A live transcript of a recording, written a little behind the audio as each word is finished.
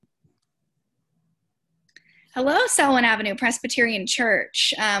Hello, Selwyn Avenue Presbyterian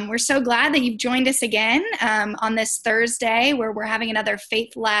Church. We're so glad that you've joined us again on this Thursday where we're having another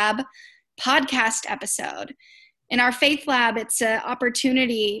Faith Lab podcast episode. In our Faith Lab, it's an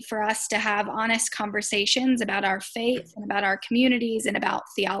opportunity for us to have honest conversations about our faith and about our communities and about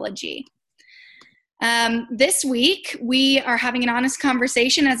theology. This week, we are having an honest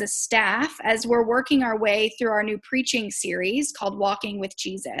conversation as a staff as we're working our way through our new preaching series called Walking with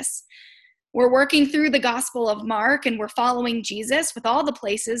Jesus. We're working through the Gospel of Mark, and we're following Jesus with all the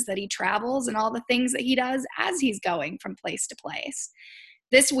places that he travels and all the things that he does as he's going from place to place.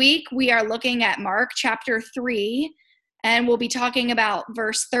 This week, we are looking at Mark chapter 3, and we'll be talking about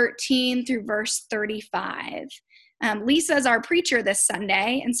verse 13 through verse 35. Lisa is our preacher this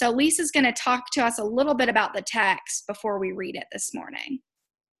Sunday, and so Lisa's going to talk to us a little bit about the text before we read it this morning.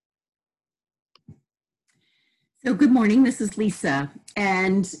 So good morning, this is Lisa,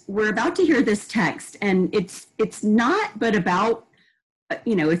 and we're about to hear this text, and it's not but about,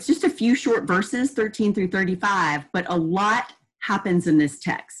 it's just a few short verses, 13 through 35, but a lot happens in this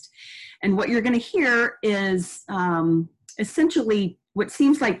text. And what you're going to hear is essentially what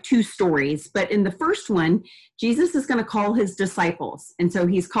seems like two stories, but in the first one, Jesus is going to call his disciples, and so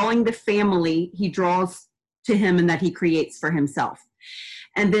he's calling the family he draws to him and that he creates for himself.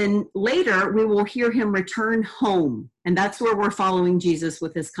 And then later, we will hear him return home. And that's where we're following Jesus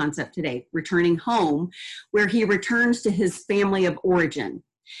with this concept today, returning home, where he returns to his family of origin.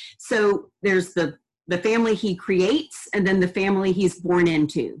 So there's the family he creates and then the family he's born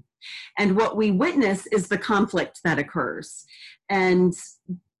into. And what we witness is the conflict that occurs. And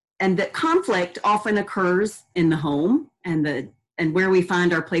that conflict often occurs in the home and where we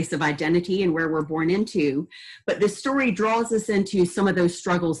find our place of identity and where we're born into. But this story draws us into some of those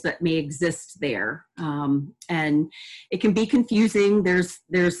struggles that may exist there. And it can be confusing. There's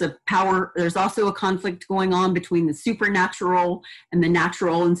also a conflict going on between the supernatural and the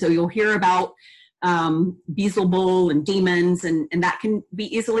natural. And so you'll hear about Beelzebul and demons, and that can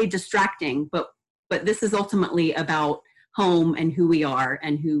be easily distracting. But this is ultimately about home and who we are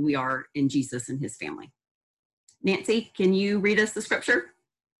in Jesus and his family. Nancy, can you read us the scripture?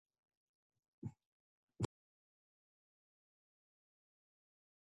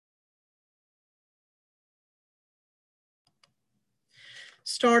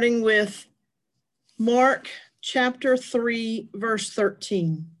 Starting with Mark chapter 3, verse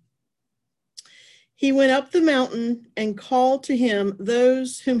 13. He went up the mountain and called to him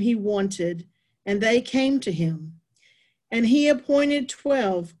those whom he wanted, and they came to him. And he appointed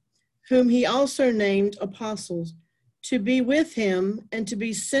 12, whom he also named apostles, to be with him and to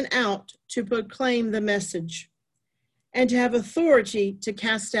be sent out to proclaim the message, and to have authority to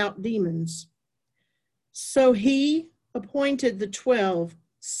cast out demons. So he appointed the 12,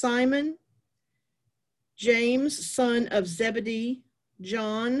 Simon, James, son of Zebedee,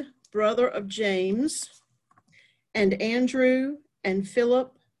 John, brother of James, and Andrew, and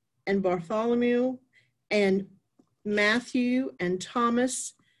Philip, and Bartholomew, and Matthew, and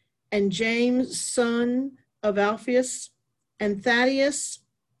Thomas, and James, son of Alphaeus, and Thaddeus,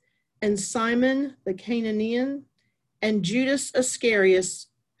 and Simon the Canaanian, and Judas Iscariot,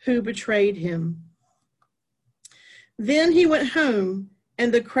 who betrayed him. Then he went home,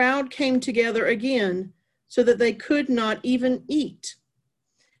 and the crowd came together again, so that they could not even eat.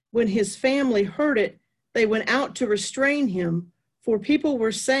 When his family heard it, they went out to restrain him, for people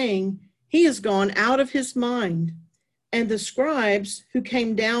were saying, "He has gone out of his mind." And the scribes who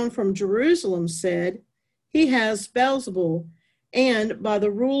came down from Jerusalem said, "He has Beelzebul, and by the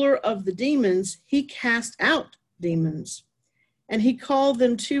ruler of the demons, he cast out demons." And he called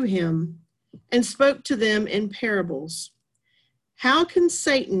them to him and spoke to them in parables. How can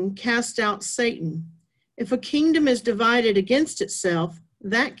Satan cast out Satan? If a kingdom is divided against itself,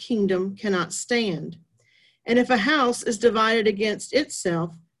 that kingdom cannot stand. And if a house is divided against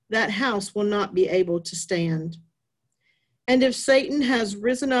itself, that house will not be able to stand. And if Satan has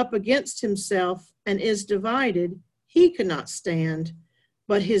risen up against himself and is divided, he cannot stand,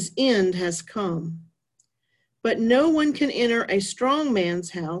 but his end has come. But no one can enter a strong man's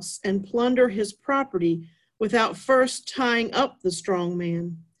house and plunder his property without first tying up the strong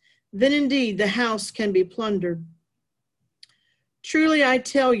man. Then indeed the house can be plundered. Truly I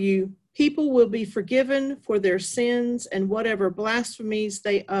tell you, people will be forgiven for their sins and whatever blasphemies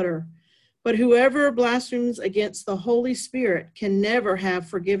they utter. But whoever blasphemes against the Holy Spirit can never have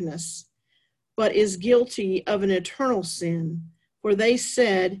forgiveness, but is guilty of an eternal sin, for they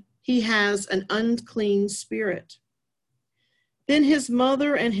said he has an unclean spirit. Then his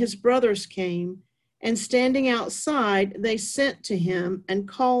mother and his brothers came, and standing outside, they sent to him and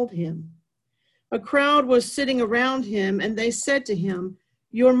called him. A crowd was sitting around him, and they said to him,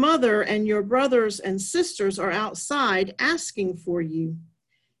 "Your mother and your brothers and sisters are outside asking for you."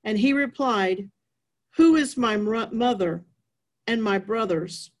 And he replied, "Who is my mother and my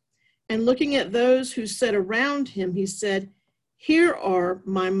brothers?" And looking at those who sat around him, he said, "Here are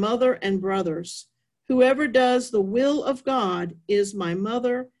my mother and brothers. Whoever does the will of God is my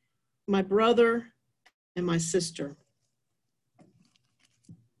mother, my brother, and my sister."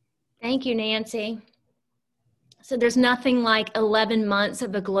 Thank you, Nancy. So there's nothing like 11 months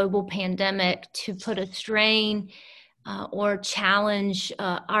of a global pandemic to put a strain or challenge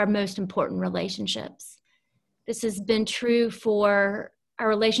our most important relationships. This has been true for our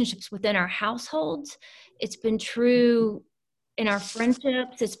relationships within our households. It's been true in our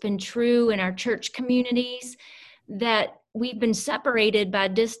friendships. It's been true in our church communities, that we've been separated by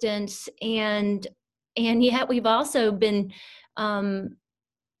distance, and yet we've also been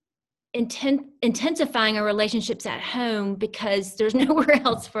intensifying our relationships at home because there's nowhere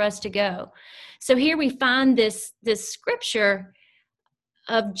else for us to go. So here we find this scripture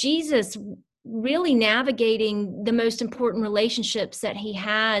of Jesus really navigating the most important relationships that he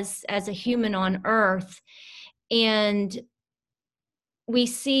has as a human on earth. And we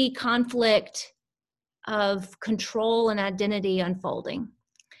see conflict of control and identity unfolding.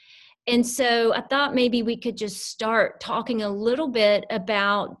 And so I thought maybe we could just start talking a little bit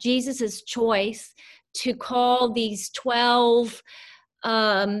about Jesus's choice to call these 12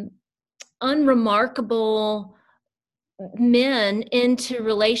 unremarkable men into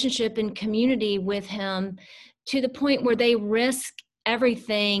relationship and community with him, to the point where they risk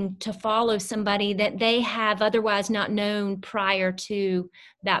everything to follow somebody that they have otherwise not known prior to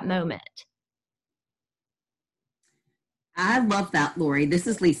that moment. I love that, Lori. This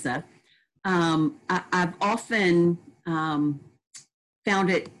is Lisa. I've often found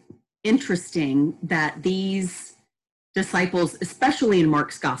it interesting that these disciples, especially in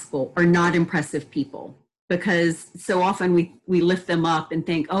Mark's gospel, are not impressive people, because so often we lift them up and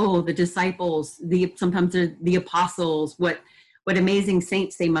think, oh, the disciples, sometimes they're the apostles, what amazing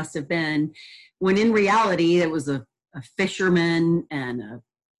saints they must have been, when in reality it was a fisherman and a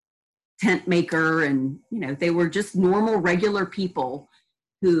tent maker, and they were just normal, regular people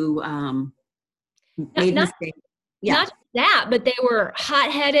who made mistakes. Yeah. Not that, but they were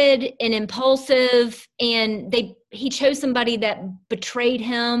hot-headed and impulsive, and he chose somebody that betrayed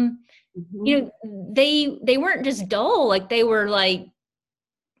him. Mm-hmm. They weren't just dull, like they were like,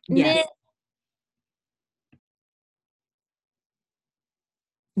 yes.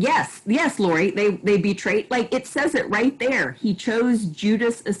 Yes, Lori. They betrayed, like it says it right there. He chose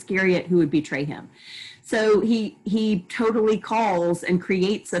Judas Iscariot, who would betray him. So he totally calls and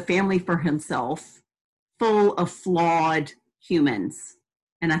creates a family for himself full of flawed humans.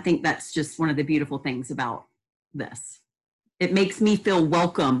 And I think that's just one of the beautiful things about this. It makes me feel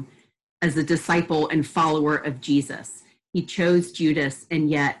welcome as a disciple and follower of Jesus. He chose Judas, and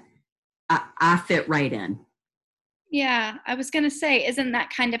yet I fit right in. Yeah, I was going to say, isn't that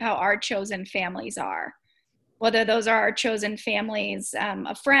kind of how our chosen families are? Whether those are our chosen families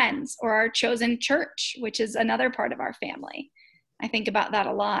of friends or our chosen church, which is another part of our family. I think about that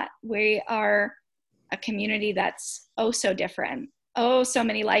a lot. We are a community that's so different. So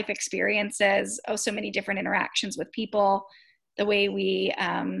many life experiences, so many different interactions with people. The way we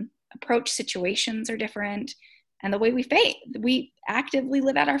approach situations are different. And the way we actively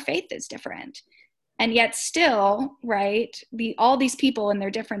live out our faith is different. And yet still, right, all these people and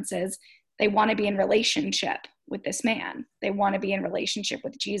their differences, they want to be in relationship with this man. They want to be in relationship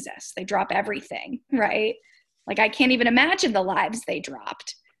with Jesus. They drop everything, right? Like I can't even imagine the lives they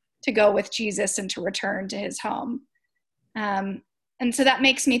dropped to go with Jesus and to return to his home. And so that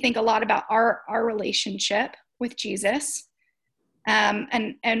makes me think a lot about our relationship with Jesus.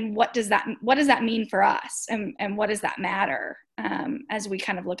 And what does that mean for us? And what does that matter as we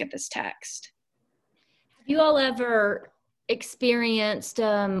kind of look at this text? Have you all ever experienced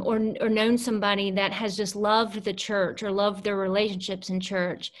or known somebody that has just loved the church or loved their relationships in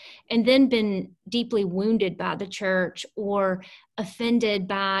church, and then been deeply wounded by the church or offended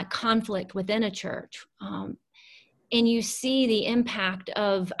by conflict within a church? And you see the impact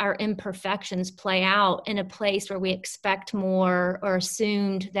of our imperfections play out in a place where we expect more or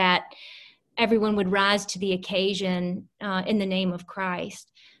assumed that everyone would rise to the occasion in the name of Christ.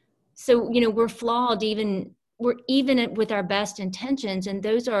 So, we're flawed even with our best intentions, and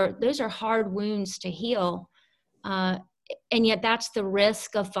those are hard wounds to heal. And yet that's the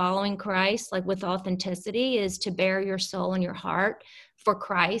risk of following Christ, like with authenticity, is to bare your soul and your heart for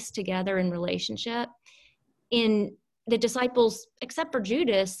Christ together in relationship. And the disciples, except for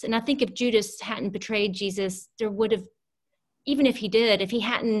Judas, and I think if Judas hadn't betrayed Jesus, there would have, even if he did, if he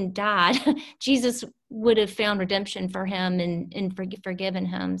hadn't died, Jesus would have found redemption for him and forgiven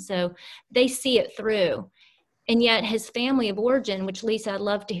him. So they see it through. And yet his family of origin, which Lisa, I'd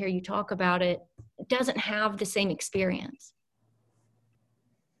love to hear you talk about it, doesn't have the same experience.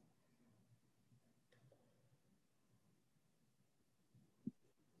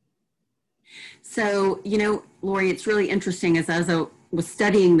 So, Lori, it's really interesting as I was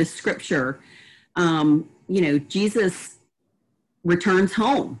studying the scripture, Jesus returns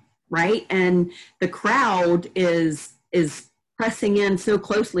home, right? And the crowd is pressing in so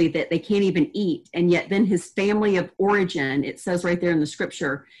closely that they can't even eat. And yet then his family of origin, it says right there in the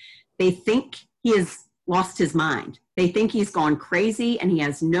scripture, they think he has lost his mind. They think he's gone crazy and he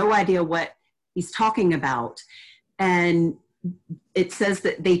has no idea what he's talking about. And it says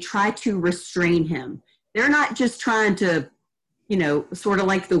that they try to restrain him. They're not just trying to, sort of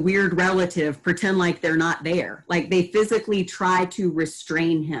like the weird relative, pretend like they're not there. Like they physically try to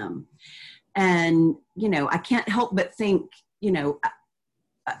restrain him. And, I can't help but think,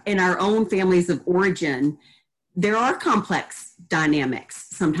 in our own families of origin, there are complex dynamics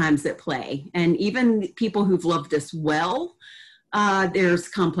sometimes at play. And even people who've loved us well, there's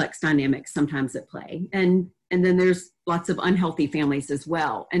complex dynamics sometimes at play. And then there's lots of unhealthy families as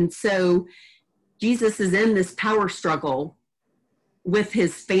well. And so Jesus is in this power struggle with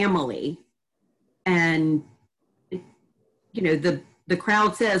his family. And, the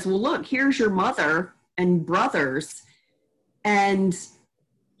crowd says, well, look, here's your mother and brothers. And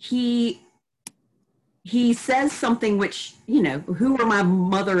he says something which, who are my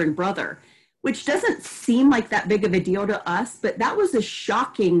mother and brother, which doesn't seem like that big of a deal to us, but that was a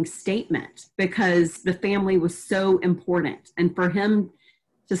shocking statement because the family was so important. And for him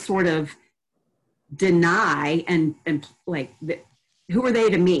to sort of deny and like, who are they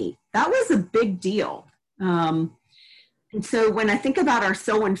to me? That was a big deal. And so when I think about our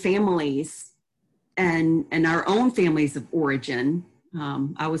Sowen families and our own families of origin,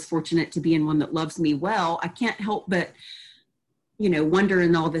 I was fortunate to be in one that loves me well. I can't help but, wonder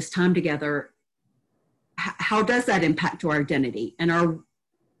in all this time together, how does that impact our identity? And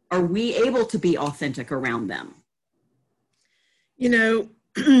are we able to be authentic around them?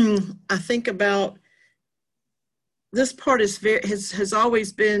 I think about this part has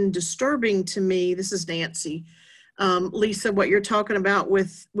always been disturbing to me. This is Nancy. Lisa, what you're talking about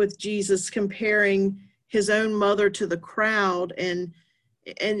with Jesus comparing his own mother to the crowd, and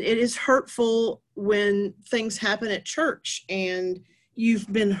it is hurtful when things happen at church and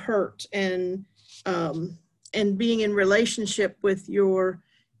you've been hurt, and being in relationship with your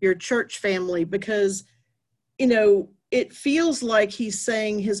church family, because it feels like he's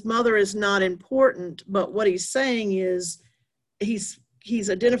saying his mother is not important, but what he's saying is he's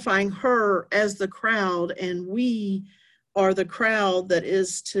identifying her as the crowd, and we are the crowd that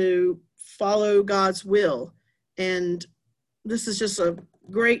is to follow God's will. And this is just a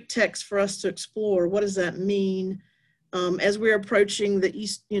great text for us to explore. What does that mean as we're approaching the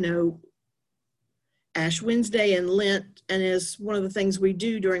East, Ash Wednesday and Lent, and as one of the things we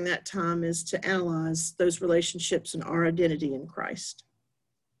do during that time is to analyze those relationships and our identity in Christ.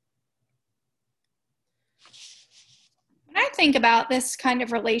 When I think about this kind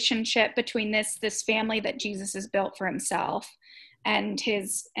of relationship between this family that Jesus has built for himself and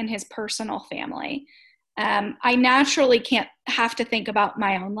his personal family, I naturally can't have to think about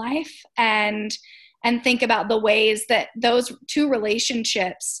my own life and think about the ways that those two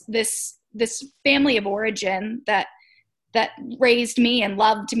relationships, this family of origin that raised me and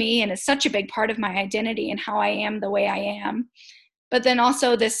loved me and is such a big part of my identity and how I am the way I am. But then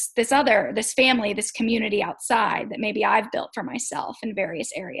also this family, this community outside that maybe I've built for myself in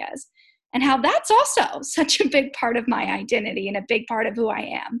various areas, and how that's also such a big part of my identity and a big part of who I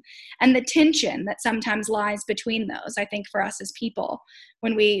am. And the tension that sometimes lies between those, I think for us as people,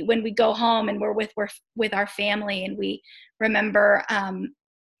 when we go home and we're with our family and we remember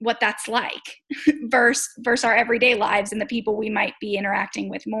what that's like versus our everyday lives and the people we might be interacting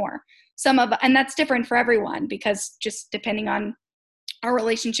with more. And that's different for everyone, because just depending on our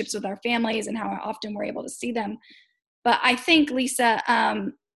relationships with our families and how often we're able to see them. But I think, Lisa,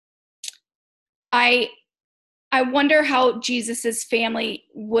 I wonder how Jesus's family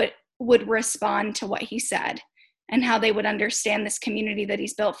would respond to what he said, and how they would understand this community that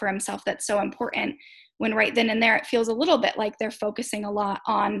he's built for himself that's so important, when right then and there it feels a little bit like they're focusing a lot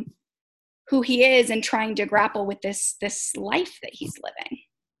on who he is and trying to grapple with this life that he's living.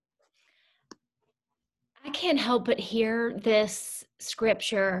 I can't help but hear this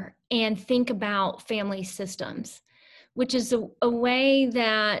scripture and think about family systems. which is a way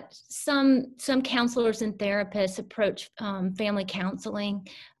that some counselors and therapists approach family counseling.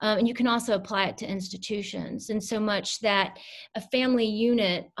 And you can also apply it to institutions. And so much that a family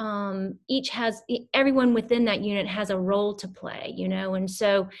unit, everyone within that unit has a role to play, and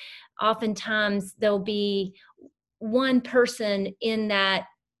so oftentimes there'll be one person in that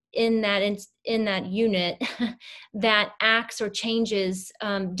unit that acts or changes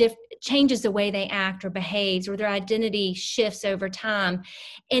changes the way they act or behaves, or their identity shifts over time,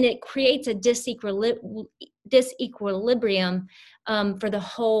 and it creates a disequilibrium for the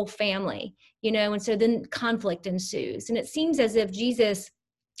whole family, and so then conflict ensues. And it seems as if Jesus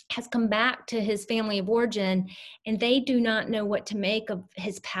has come back to his family of origin, and they do not know what to make of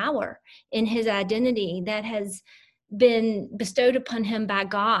his power in his identity that has been bestowed upon him by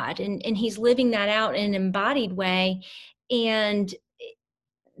God, and he's living that out in an embodied way, and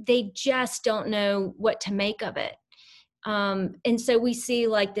they just don't know what to make of it. And so we see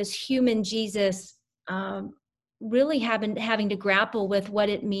like this human Jesus really having to grapple with what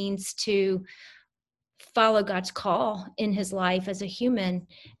it means to follow God's call in his life as a human.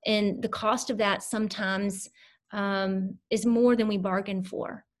 And the cost of that sometimes is more than we bargained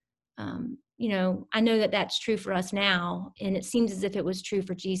for. I know that that's true for us now, and it seems as if it was true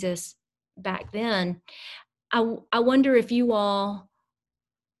for Jesus back then. I wonder if you all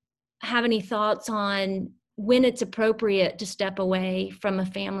have any thoughts on when it's appropriate to step away from a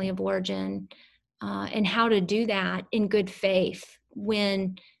family of origin, and how to do that in good faith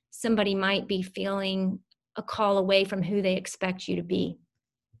when somebody might be feeling a call away from who they expect you to be.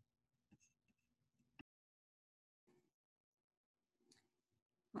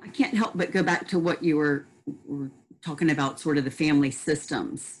 I can't help but go back to what you were talking about, sort of the family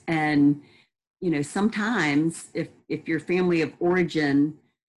systems. And, sometimes if your family of origin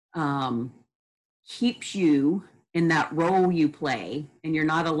keeps you in that role you play, and you're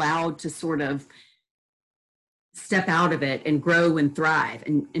not allowed to sort of step out of it and grow and thrive.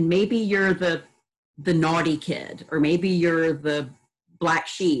 And maybe you're the naughty kid, or maybe you're the black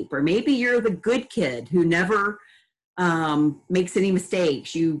sheep, or maybe you're the good kid who never makes any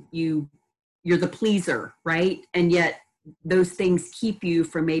mistakes. You're the pleaser, right? And yet those things keep you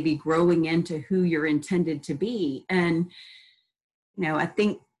from maybe growing into who you're intended to be. And, I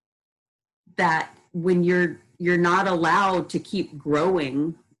think that when you're not allowed to keep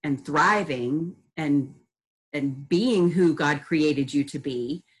growing and thriving and being who God created you to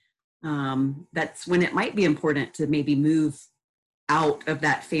be, that's when it might be important to maybe move out of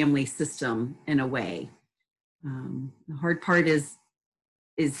that family system in a way. The hard part is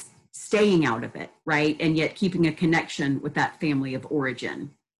staying out of it, right? And yet keeping a connection with that family of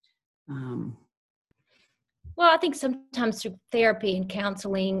origin. Well, I think sometimes through therapy and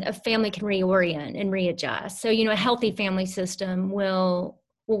counseling, a family can reorient and readjust. So, a healthy family system will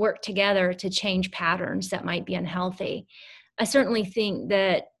work together to change patterns that might be unhealthy. I certainly think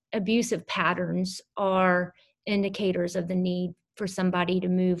that abusive patterns are indicators of the need for somebody to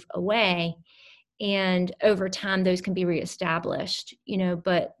move away. And over time, those can be reestablished,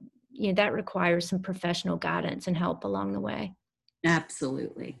 but that requires some professional guidance and help along the way.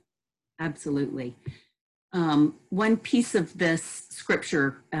 Absolutely. One piece of this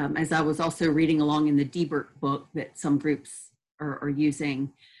scripture, as I was also reading along in the Debert book that some groups are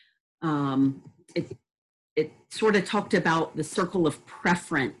using, it sort of talked about the circle of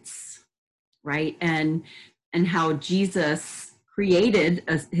preference, right? And how Jesus created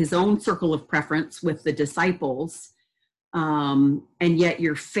his own circle of preference with the disciples, and yet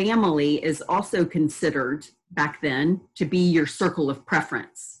your family is also considered back then to be your circle of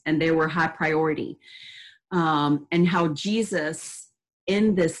preference, and they were high priority. And how Jesus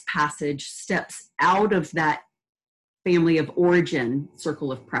in this passage steps out of that family of origin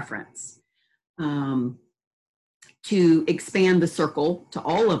circle of preference, to expand the circle to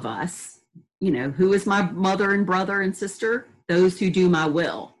all of us. Who is my mother and brother and sister? Those who do my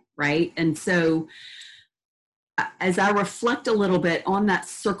will, right? And so as I reflect a little bit on that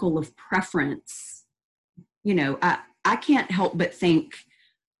circle of preference, I can't help but think,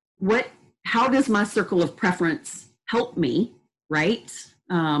 how does my circle of preference help me, right?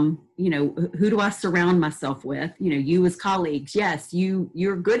 Who do I surround myself with? You as colleagues, yes,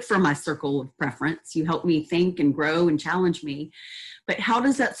 you're good for my circle of preference. You help me think and grow and challenge me. But how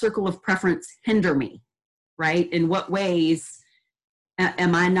does that circle of preference hinder me, right? In what ways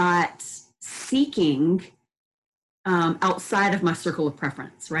am I not seeking outside of my circle of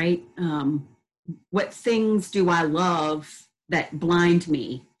preference, right? What things do I love that blind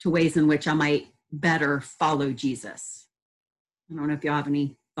me to ways in which I might better follow Jesus? I don't know if y'all have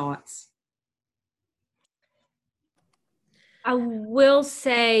any thoughts. I will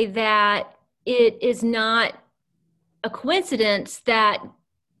say that it is not a coincidence that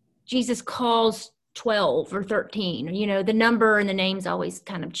Jesus calls 12 or 13. You know, the number and the names always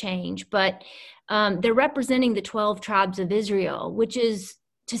kind of change, but they're representing the 12 tribes of Israel, which is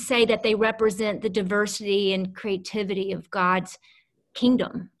to say that they represent the diversity and creativity of God's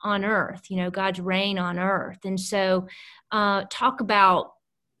kingdom on earth, you know, God's reign on earth. And so talk about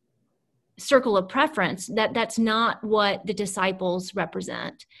circle of preference, that's not what the disciples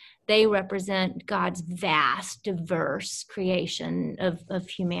represent. They represent God's vast, diverse creation of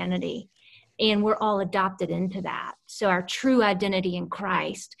humanity. And we're all adopted into that. So our true identity in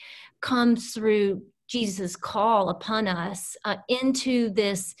Christ comes through Jesus' call upon us into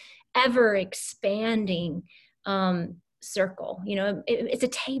this ever expanding circle. You know, it's a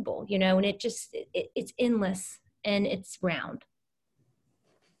table, you know, and it's endless and it's round.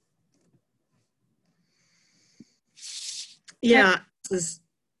 Yeah.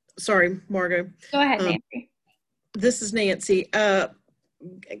 Sorry, Margot. Go ahead, Nancy. This is Nancy.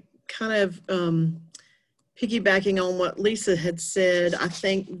 Kind of piggybacking on what Lisa had said, I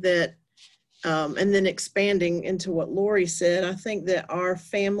think that, and then expanding into what Lori said, I think that our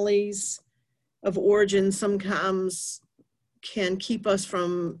families of origin sometimes can keep us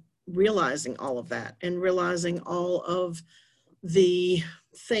from realizing all of that and realizing all of the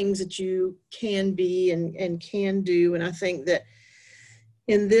things that you can be and can do. And I think that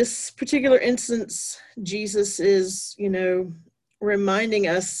in this particular instance, Jesus is, you know, reminding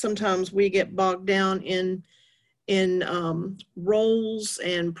us sometimes we get bogged down in roles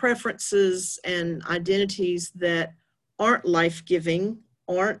and preferences and identities that aren't life-giving,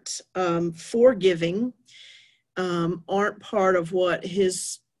 aren't forgiving, aren't part of what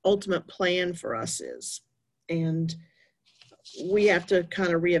his ultimate plan for us is. And we have to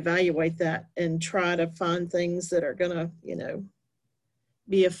kind of reevaluate that and try to find things that are going to, you know,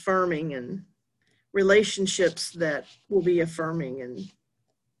 be affirming, and relationships that will be affirming, and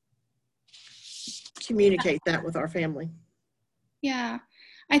communicate that with our family. Yeah.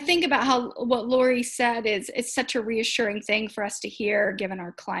 I think about how what Lori said is it's such a reassuring thing for us to hear given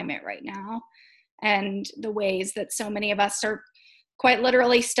our climate right now and the ways that so many of us are quite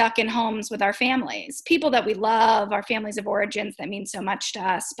literally stuck in homes with our families, people that we love, our families of origins that mean so much to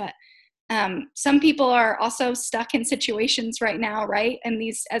us. But some people are also stuck in situations right now, right? And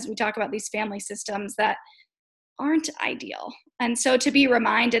these, as we talk about these family systems that aren't ideal. And so to be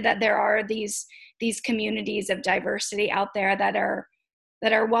reminded that there are these communities of diversity out there that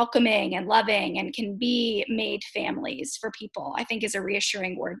are welcoming and loving and can be made families for people, I think is a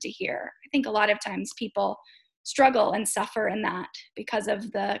reassuring word to hear. I think a lot of times people struggle and suffer in that because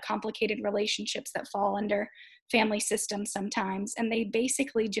of the complicated relationships that fall under family systems sometimes, and they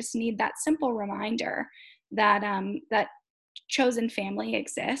basically just need that simple reminder that that chosen family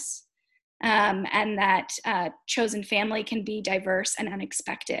exists, and that chosen family can be diverse and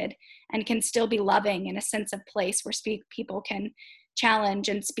unexpected, and can still be loving in a sense of place where people can challenge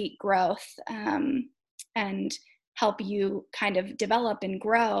and speak growth, and help you kind of develop and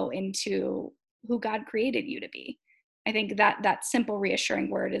grow into who God created you to be. I think that simple reassuring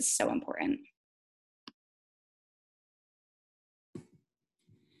word is so important.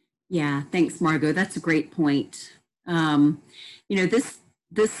 Yeah, thanks, Margot. That's a great point. You know,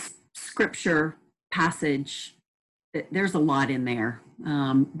 this scripture passage, there's a lot in there.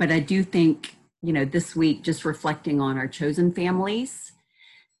 But I do think, you know, this week, just reflecting on our chosen families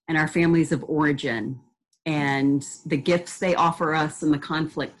and our families of origin and the gifts they offer us and the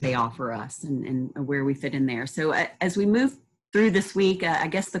conflict they offer us, and where we fit in there. So as we move through this week, I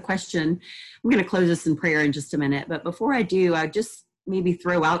guess the question, I'm going to close this in prayer in just a minute. But before I do, I just maybe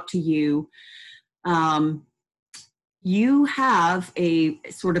throw out to you, you have a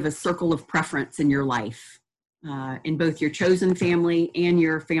sort of a circle of preference in your life, in both your chosen family and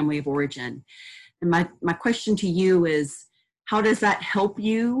your family of origin. And my question to you is, how does that help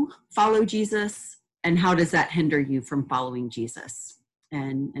you follow Jesus? And how does that hinder you from following Jesus?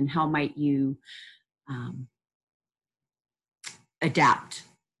 And how might you adapt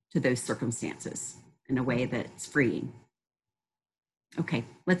to those circumstances in a way that's freeing? Okay,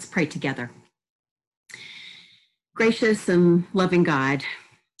 let's pray together. Gracious and loving God,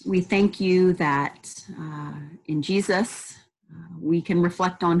 we thank you that in Jesus, we can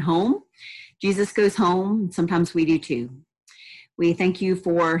reflect on home. Jesus goes home, and sometimes we do too. We thank you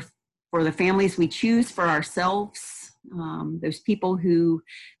for the families we choose for ourselves, those people who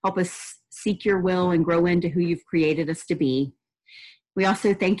help us seek your will and grow into who you've created us to be. We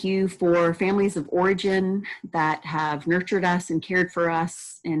also thank you for families of origin that have nurtured us and cared for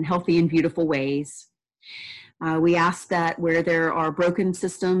us in healthy and beautiful ways. We ask that where there are broken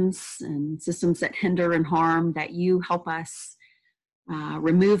systems and systems that hinder and harm, that you help us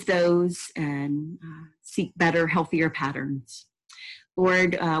remove those and seek better, healthier patterns.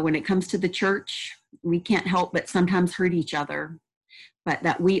 Lord, when it comes to the church, we can't help but sometimes hurt each other, but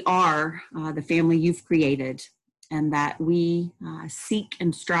that we are the family you've created, and that we seek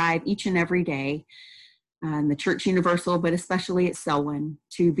and strive each and every day in the Church Universal, but especially at Selwyn,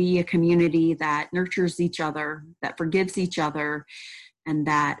 to be a community that nurtures each other, that forgives each other, and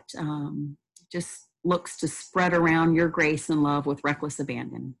that just looks to spread around your grace and love with reckless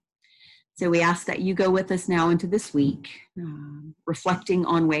abandon. So we ask that you go with us now into this week, reflecting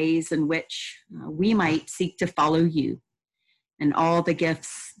on ways in which we might seek to follow you and all the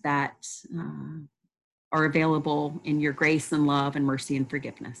gifts that are available in your grace and love and mercy and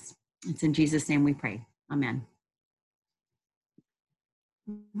forgiveness. It's in Jesus' name we pray. Amen.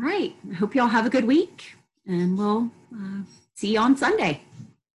 All right. I hope you all have a good week, and we'll see you on Sunday.